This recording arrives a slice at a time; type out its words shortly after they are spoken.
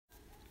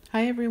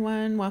Hi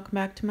everyone, welcome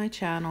back to my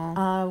channel.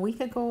 A week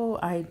ago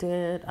I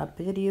did a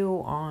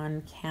video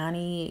on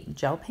Canni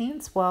gel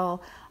paints.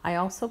 Well, I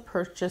also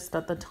purchased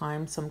at the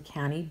time some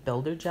Canni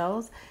builder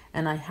gels,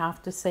 and I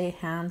have to say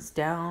hands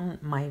down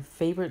my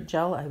favorite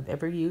gel I've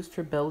ever used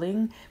for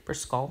building, for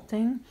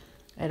sculpting.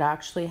 It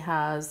actually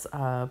has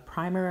a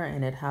primer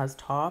and it has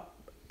top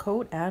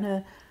coat and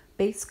a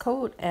base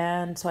coat,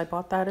 and so I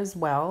bought that as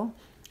well.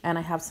 And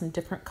I have some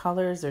different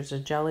colors. There's a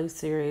jelly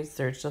series.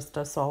 There's just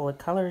a solid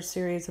color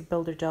series of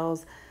builder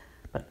gels,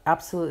 but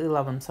absolutely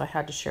love them. So I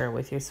had to share it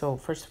with you. So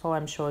first of all,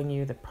 I'm showing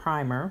you the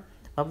primer.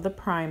 Of the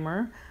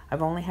primer,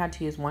 I've only had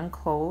to use one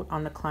coat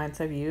on the clients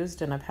I've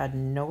used, and I've had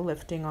no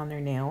lifting on their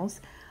nails.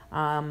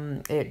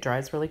 It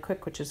dries really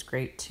quick, which is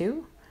great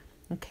too.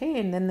 Okay,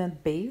 and then the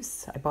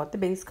base, I bought the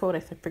base coat. I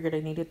figured I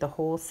needed the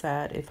whole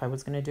set if I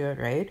was going to do it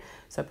right.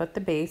 So I bought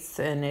the base,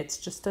 and it's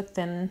just a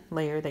thin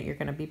layer that you're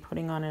going to be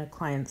putting on a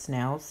client's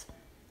nails.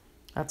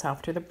 That's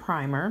after the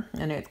primer,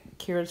 and it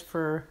cures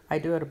for, I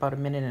do it about 1.5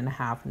 minutes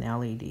in the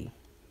LED.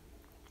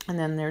 And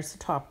then there's the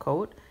top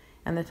coat,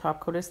 and the top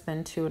coat is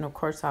thin too. And of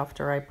course,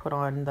 after I put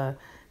on the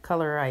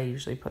color, I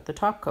usually put the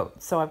top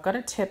coat. So I've got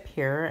a tip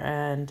here,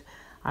 and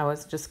I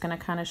was just going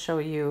to kind of show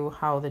you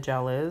how the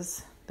gel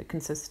is, the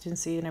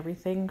consistency and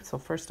everything. So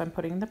first I'm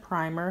putting the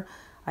primer.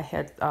 I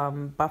had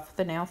buffed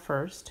the nail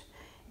first,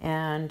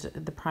 and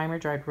the primer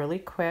dried really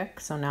quick.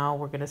 So now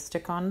we're going to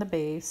stick on the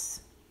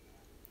base.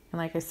 And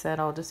like I said,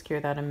 I'll just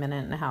cure that 1.5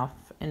 minutes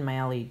in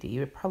my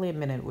LED. Probably a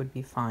minute would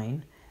be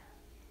fine.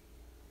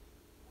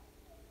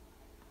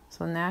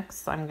 So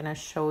next I'm going to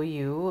show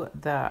you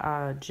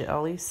the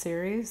jelly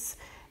series,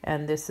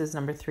 and this is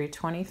number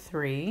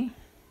 323.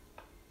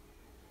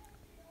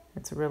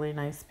 It's a really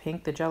nice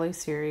pink. The jelly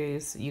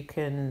series,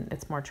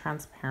 it's more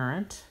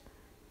transparent.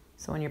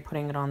 So when you're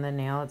putting it on the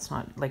nail, it's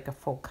not like a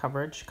full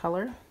coverage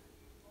color.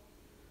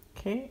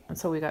 Okay, and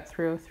so we got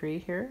 303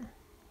 here.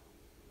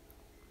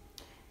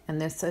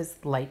 And this is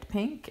light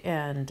pink,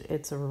 and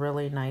it's a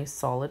really nice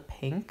solid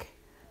pink.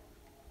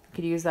 You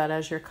could use that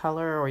as your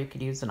color, or you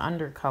could use an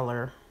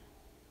undercolor.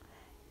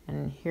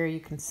 And here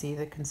you can see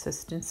the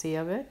consistency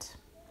of it.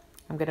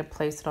 I'm going to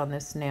place it on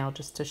this nail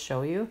just to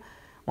show you.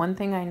 One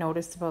thing I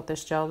noticed about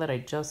this gel that I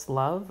just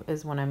love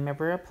is when I'm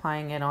ever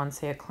applying it on,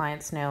 say, a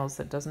client's nails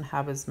that doesn't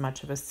have as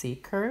much of a C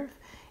curve,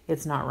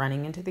 it's not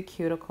running into the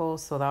cuticle,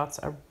 so that's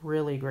a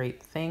really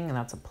great thing, and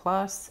that's a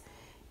plus.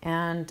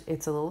 And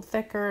it's a little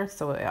thicker,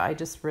 so I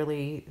just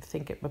really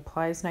think it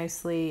applies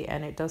nicely,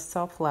 and it does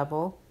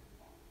self-level.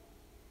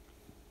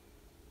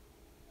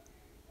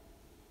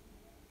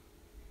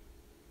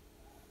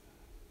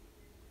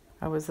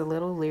 I was a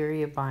little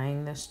leery of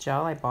buying this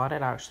gel. I bought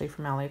it actually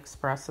from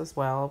AliExpress as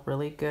well.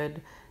 Really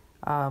good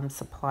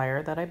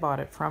supplier that I bought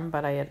it from,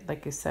 but I had,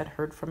 like I said,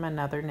 heard from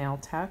another nail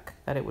tech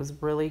that it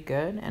was really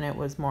good and it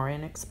was more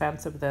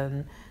inexpensive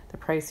than the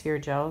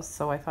pricier gels.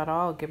 So I thought, oh,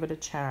 I'll give it a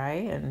try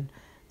and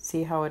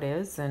see how it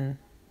is, and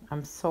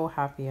I'm so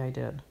happy I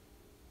did.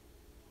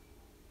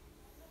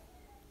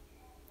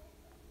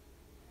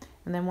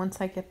 And then once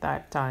I get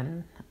that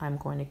done, I'm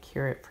going to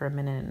cure it for 1.5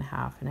 minutes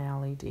in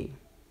an LED.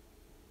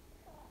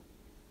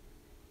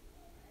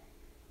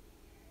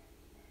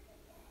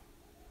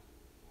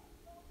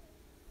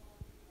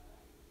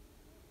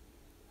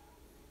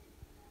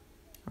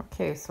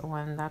 Okay, so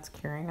when that's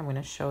curing, I'm going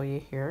to show you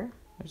here.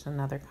 There's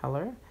another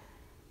color.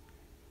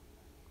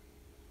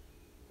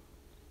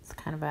 It's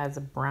kind of has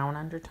a brown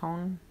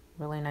undertone,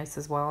 really nice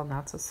as well, and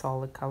that's a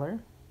solid color.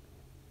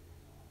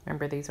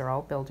 Remember, these are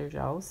all builder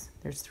gels.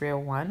 There's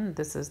 301.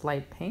 This is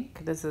light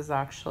pink. This is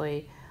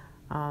actually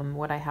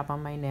what I have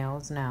on my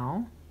nails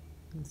now.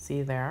 You can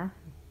see there.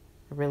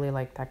 I really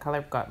like that color.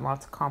 I've got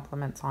lots of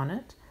compliments on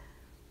it.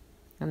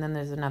 And then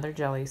there's another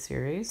jelly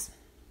series.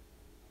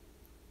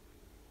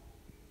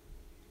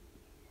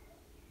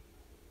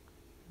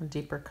 A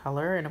deeper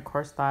color, and of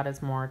course that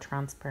is more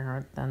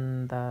transparent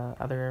than the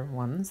other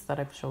ones that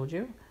I've showed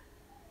you.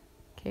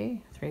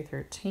 Okay,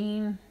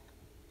 313.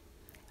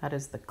 That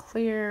is the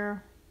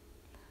clear.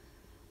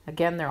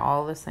 Again, they're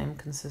all the same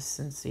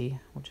consistency,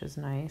 which is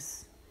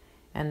nice.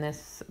 And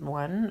this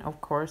one,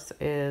 of course,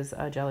 is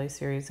a jelly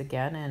series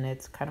again, and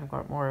it's kind of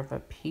got more of a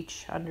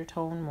peach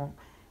undertone. More,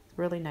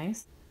 really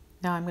nice.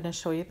 Now I'm going to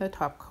show you the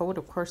top coat.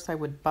 Of course, I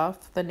would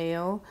buff the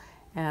nail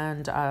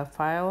and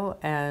file,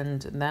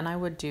 and then I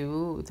would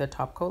do the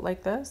top coat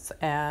like this,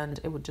 and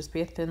it would just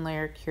be a thin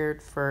layer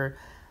cured for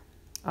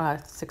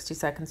 60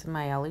 seconds in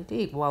my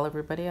LED. Well,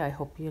 everybody, I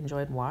hope you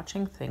enjoyed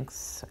watching.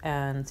 Thanks,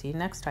 and see you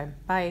next time.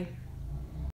 Bye.